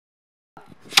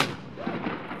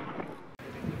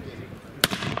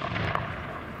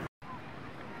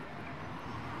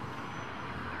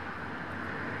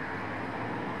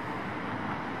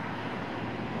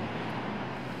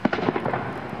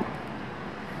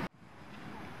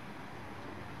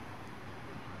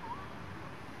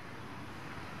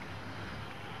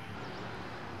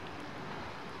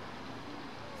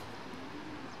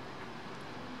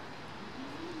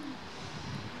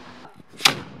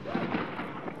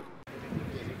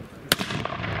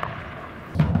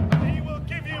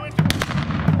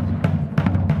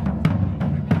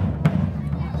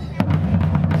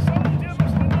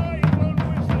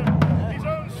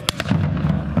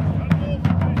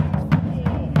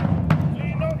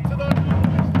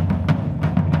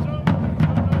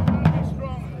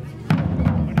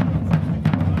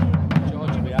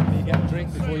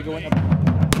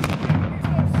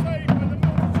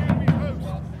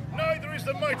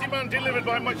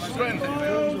strength.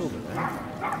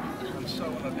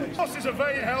 Loss is a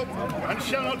vain help, and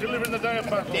shall not deliver in the day of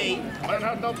battle. Man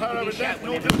hath no power over death,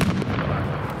 nor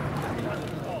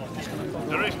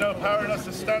there is no power in us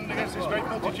to stand against this great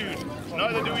multitude.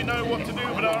 Neither do we know what to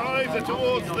do, but our eyes are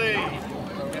towards thee.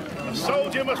 A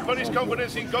soldier must put his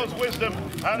confidence in God's wisdom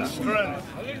and strength.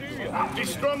 Be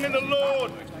strong in the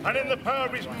Lord and in the power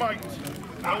of his might.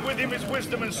 And with him is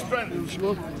wisdom and strength.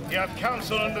 He hath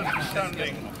counsel and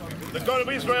understanding. The God of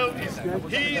Israel is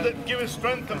he that giveth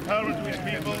strength and power unto his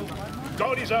people.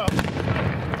 God is ours,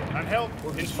 and help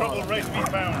in troubled race be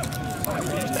found.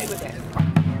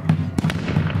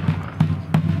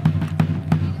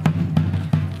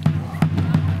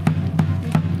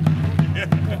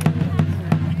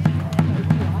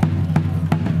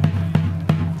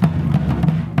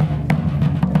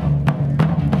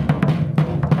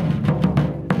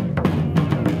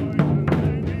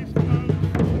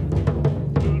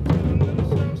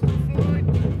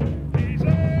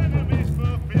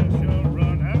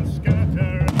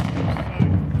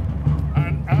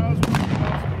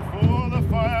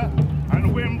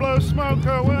 Smoke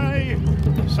away,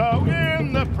 so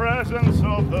in the presence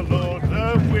of the Lord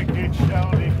the wicked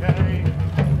shall decay.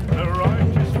 The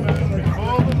righteous man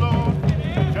before the Lord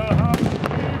shall have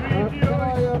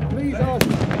rejoiced. Please ask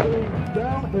you to move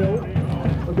downhill.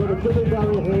 We've got a double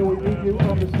barrel here. We need you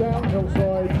on the downhill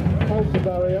side of the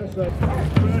barrier. So.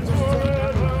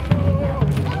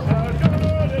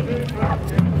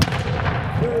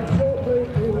 Very shortly,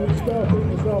 we will be starting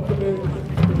this afternoon.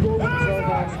 Performance of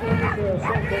our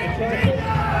Winchester Castle.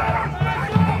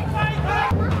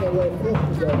 Also, where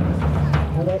Winchester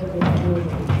and other individuals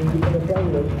will be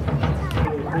available.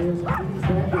 Please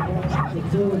stand behind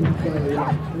security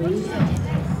barriers, please.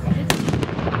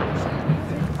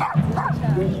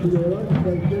 Just to your right,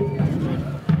 thank you.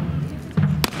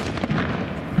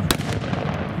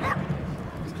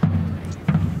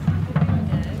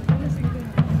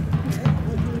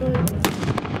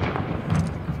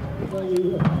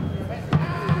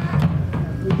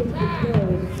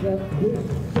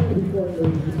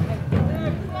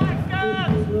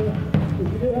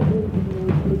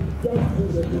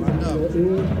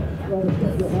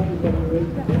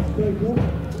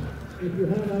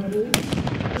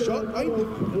 Shot, right?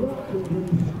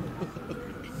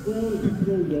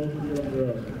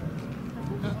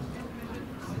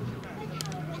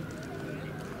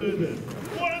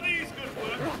 What are these good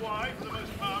works? Why, for the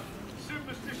most part,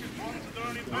 superstitious ones that are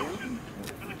only motion,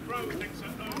 and the crow thinks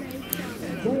that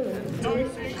no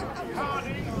dicing,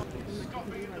 carding,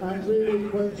 scoffing, and really,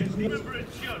 remember it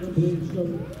should.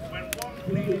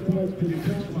 When one pleads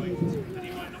that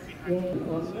he might not be hanged.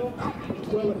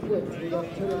 well equipped with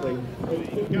artillery.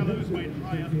 Gallows made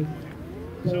higher.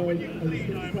 So when you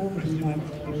plead, I am oppressed in that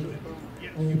also.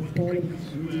 Yet you will break the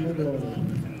spur and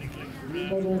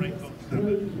break off the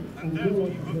and therefore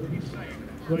you won't be saved.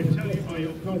 I tell you by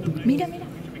your condemnation, Mira, mira.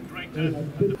 it will be greater.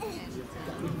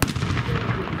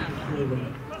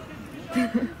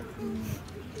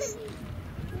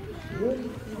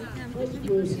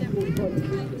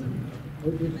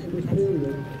 This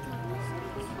period,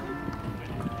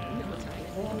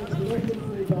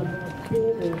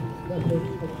 formal method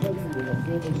of training, a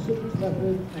formal civics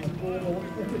method and a formal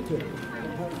etiquette of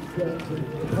how to get to the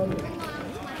public.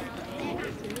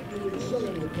 You would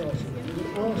summon the person, you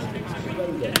would ask them to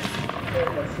surrender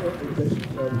a certain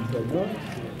distance over their run,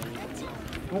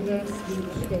 and then you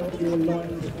would start your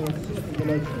lines of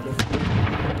circumvallation with the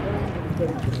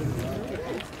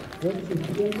once you've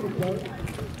begun to go,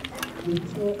 you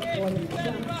start finding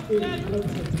traps in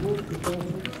closer towards the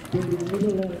person, building a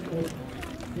middle line of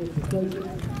fortification.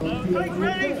 Make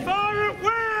ready, fire at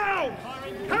will!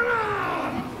 Come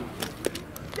on!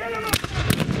 Get him up!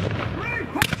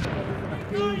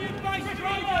 Go, you base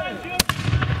drivers!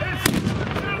 It's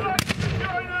too late to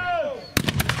join us!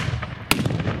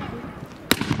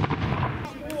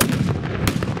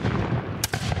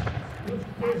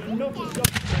 There's not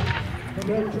a and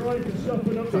they're trying to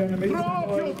soften up the enemy. Throw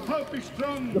off your popish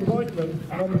drums! The pikemen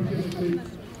an opportunity to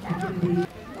do the...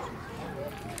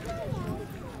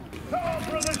 Come on,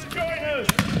 brothers, join us!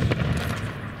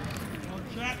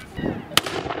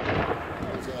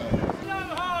 No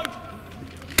hope!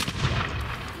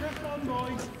 Press on,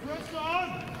 boys! Press on!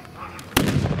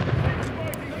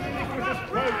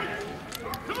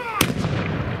 Come on!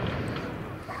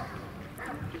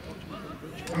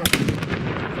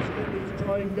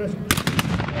 Trying desperately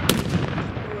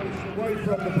away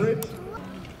from the bridge.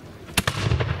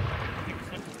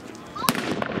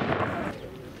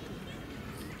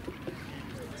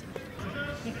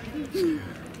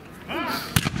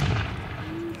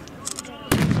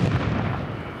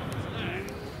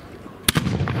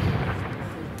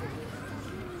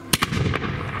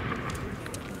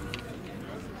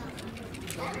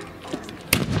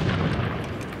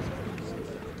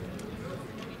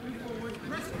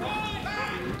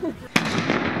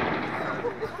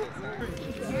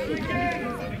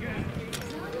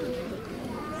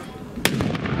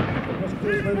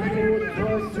 is moving forward and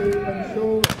tries to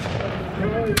ensure that the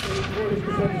drive the Polish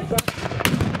defenders back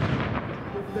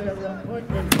with their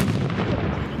appointment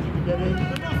to get in.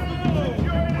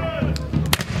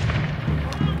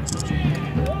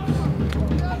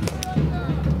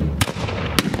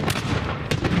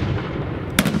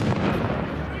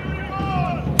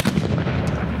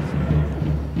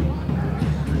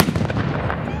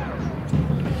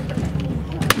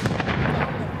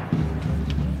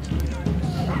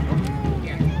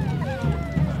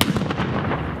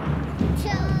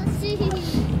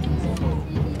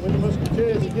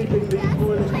 Keeping these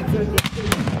Polish contenders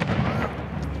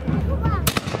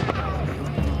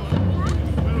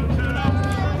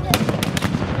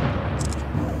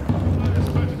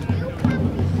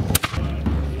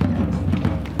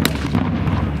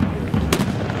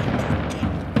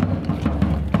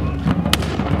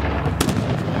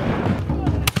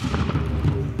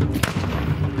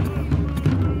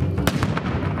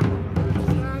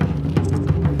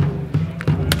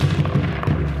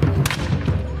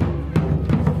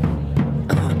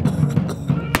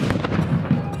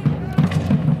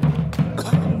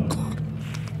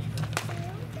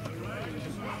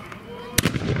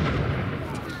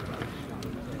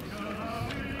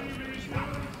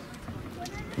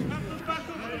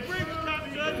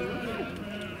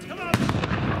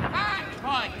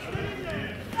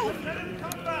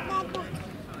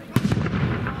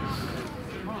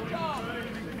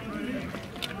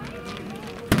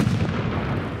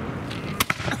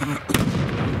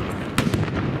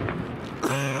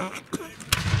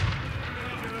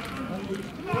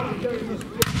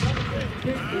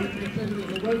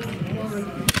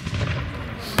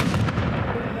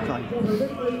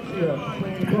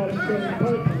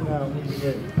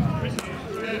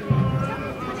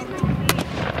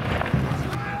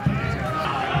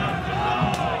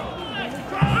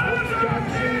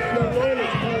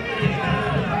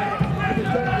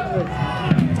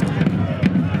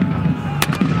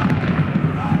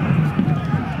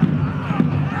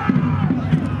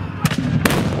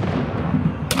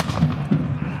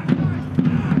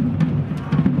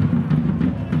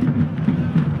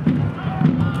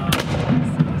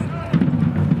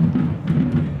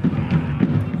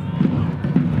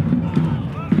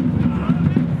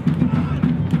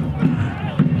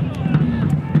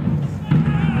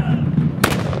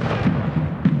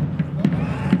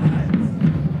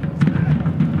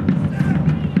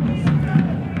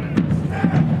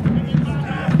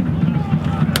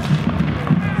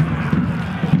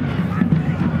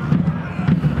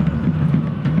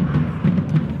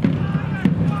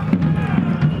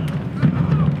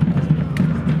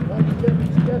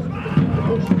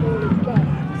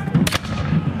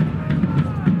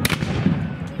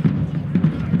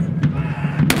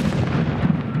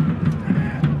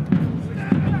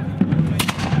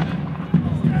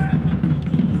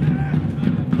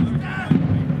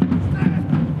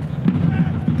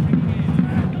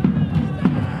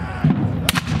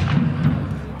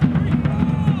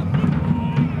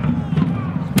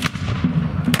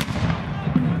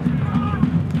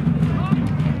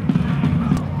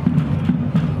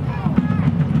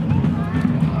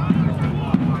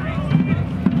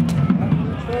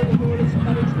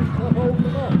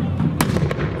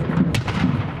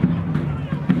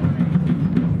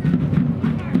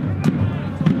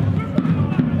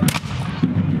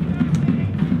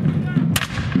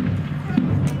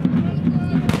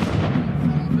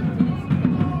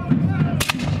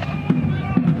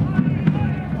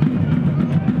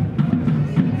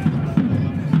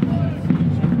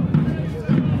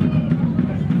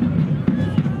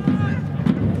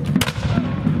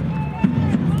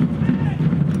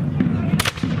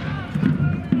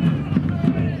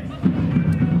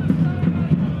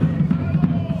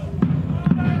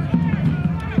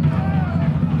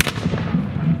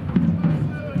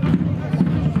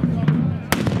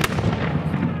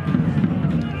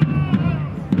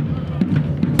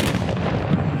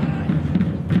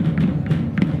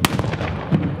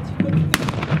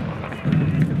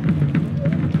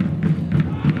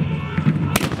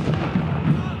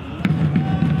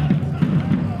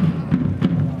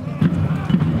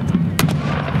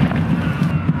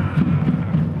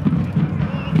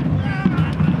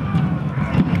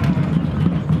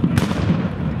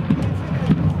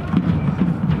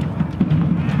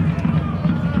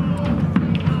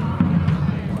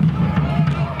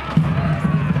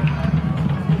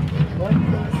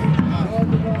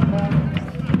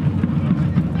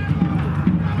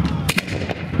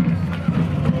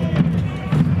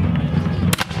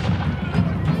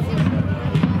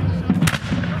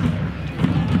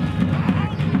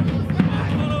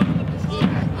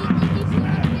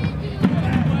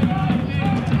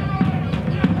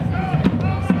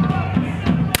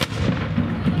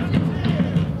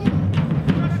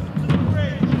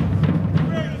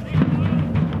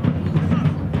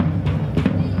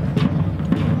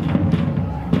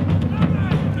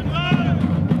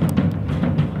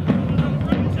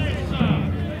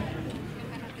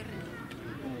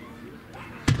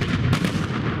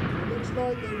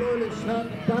like the Royalists have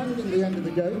abandoned the end of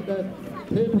the game. They're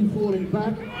clearly falling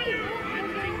back.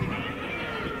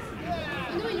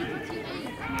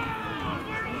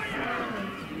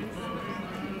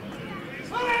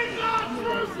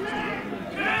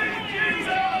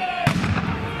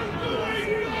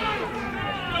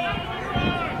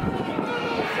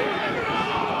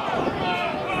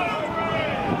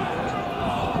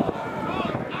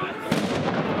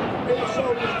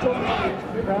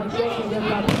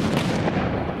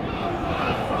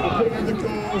 The king and the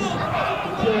cause,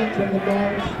 the church and the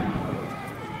gods,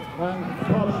 and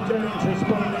parliamentarians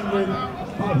responding with,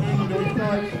 "For whom do we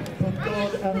fight? For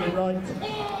God and the right."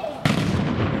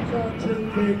 It's our true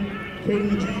king, King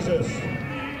Jesus.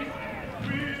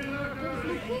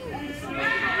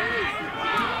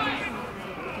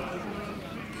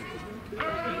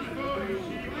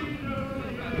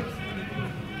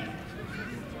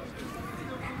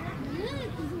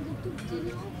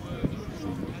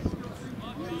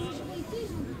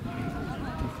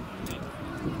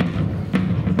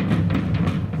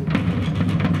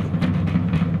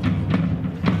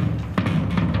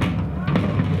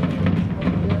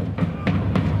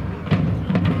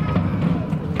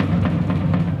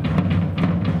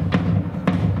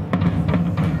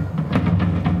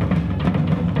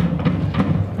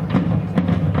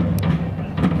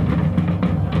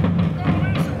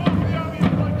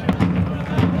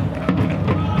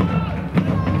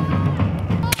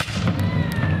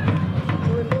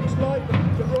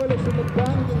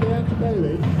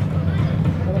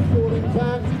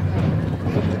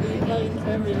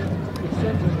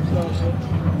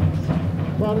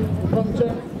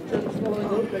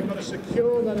 They've got to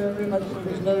secure that area, make sure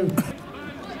there's no...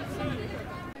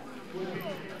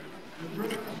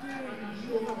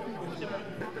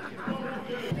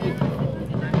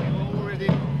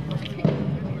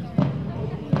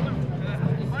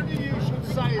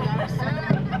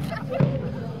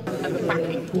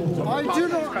 I do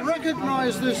not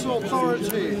recognise this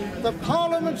authority. The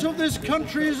Parliament of this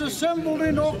country is assembled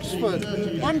in Oxford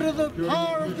under the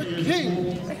power of the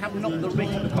King. They have not the right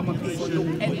of the common people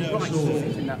nor any rights to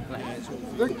sit in that place.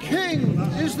 The King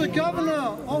is the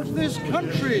governor of this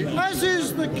country, as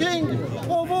is the King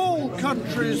of all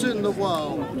countries in the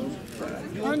world.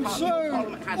 And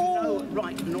so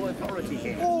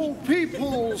all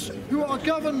peoples who are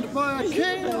governed by a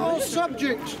king are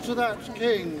subject to that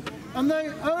king, and they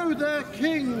owe their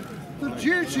king the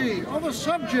duty of a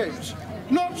subject,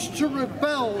 not to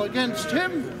rebel against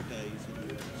him.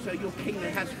 So your king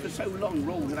has for so long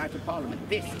ruled without a parliament.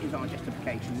 This is our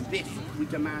justification. This we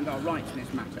demand our rights in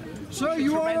this matter. So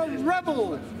you are a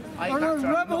rebel, and a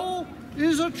rebel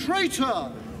is a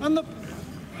traitor, and the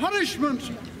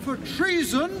punishment for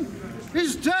treason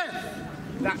is death.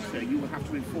 That, sir, you will have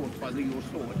to enforce by your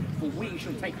sword, for we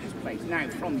shall take this place now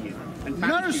from you. And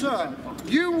no, sir,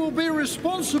 you will be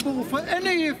responsible for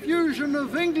any effusion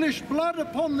of English blood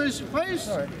upon this place,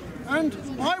 and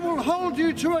I will hold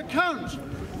you to account.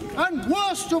 And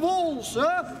worst of all,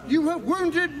 sir, you have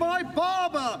wounded my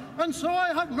barber, and so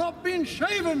I have not been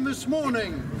shaven this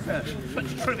morning. Sir,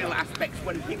 such trivial aspects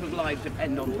when people's lives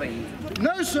depend on things.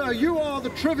 No, sir, you are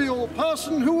the trivial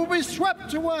person who will be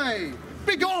swept away.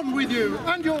 Begone with you,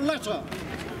 and your letter.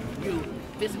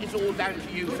 This is all down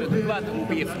to you, sir. The blood will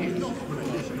be effused.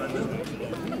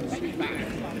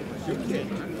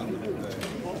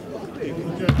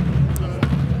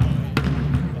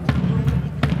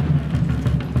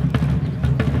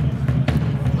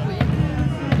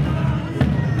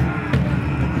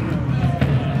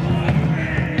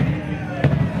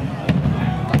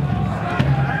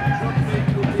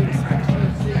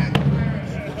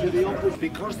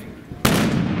 Because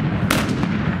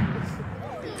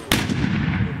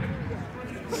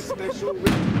special you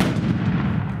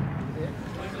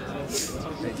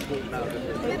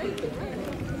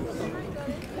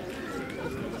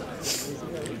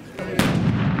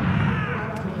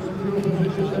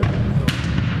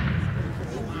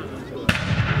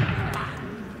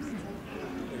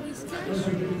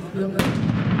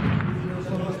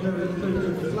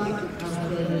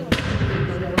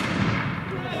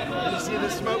see the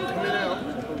smoke coming out?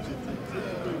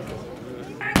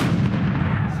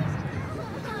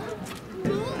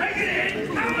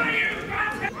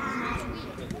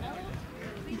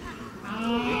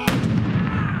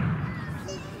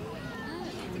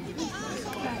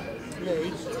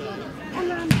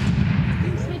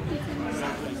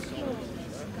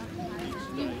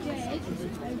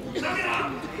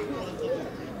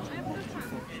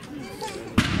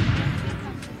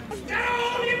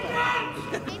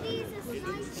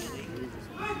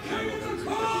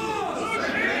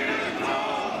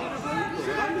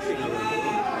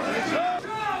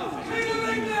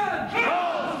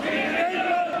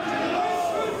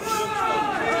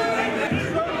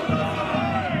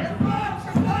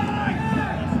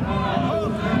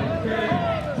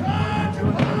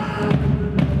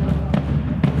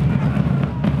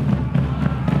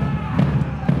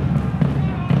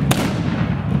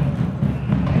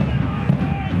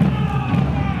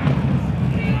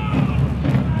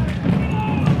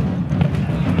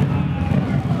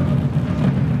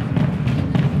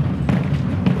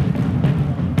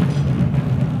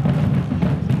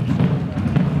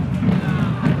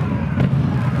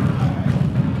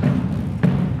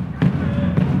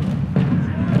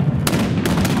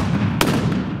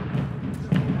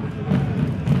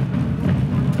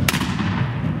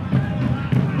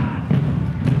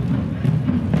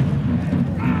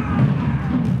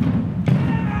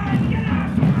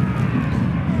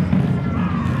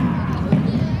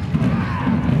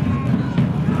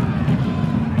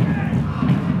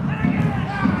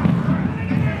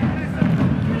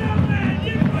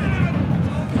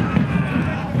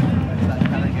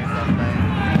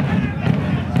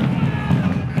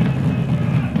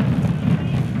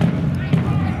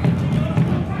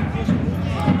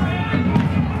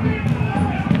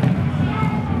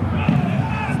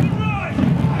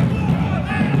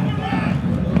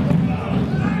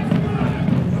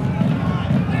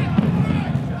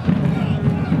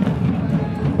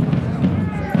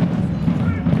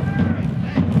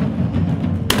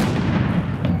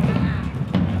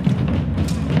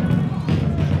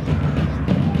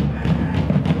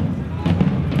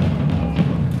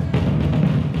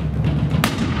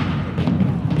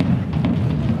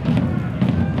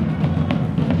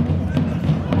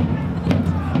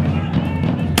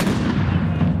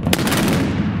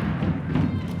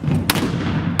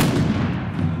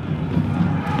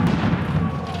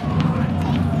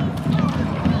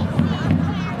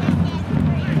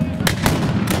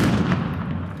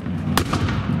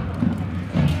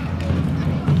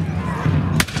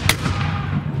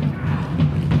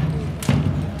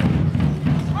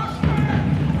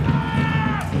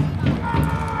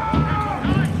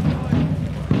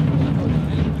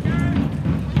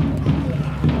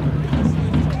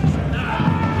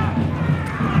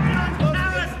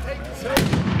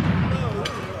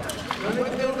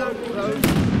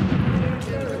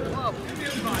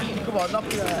 Come on, knock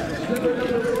it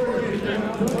out.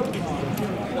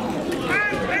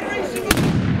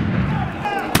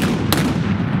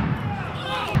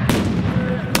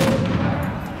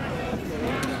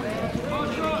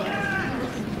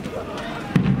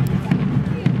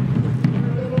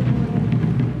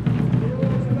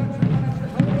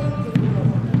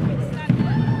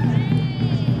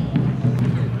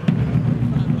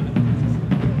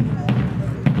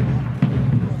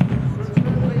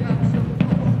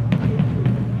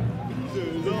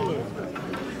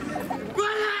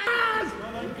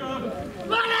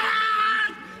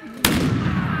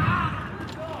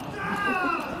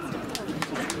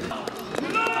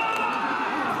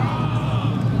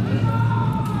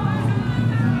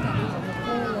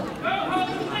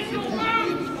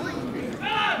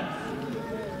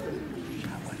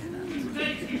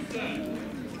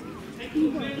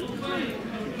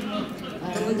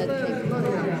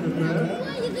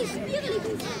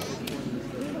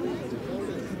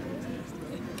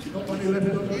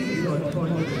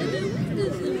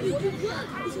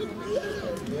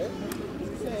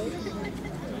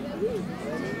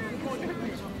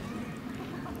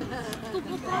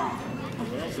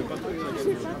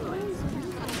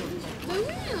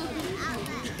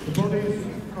 The bodies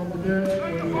on the dirt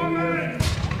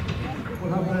will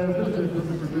have their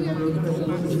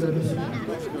visitors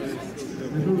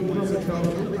removed from the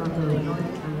castle at night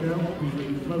and down.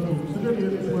 Local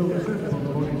civilians will descend upon the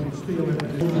bodies and steal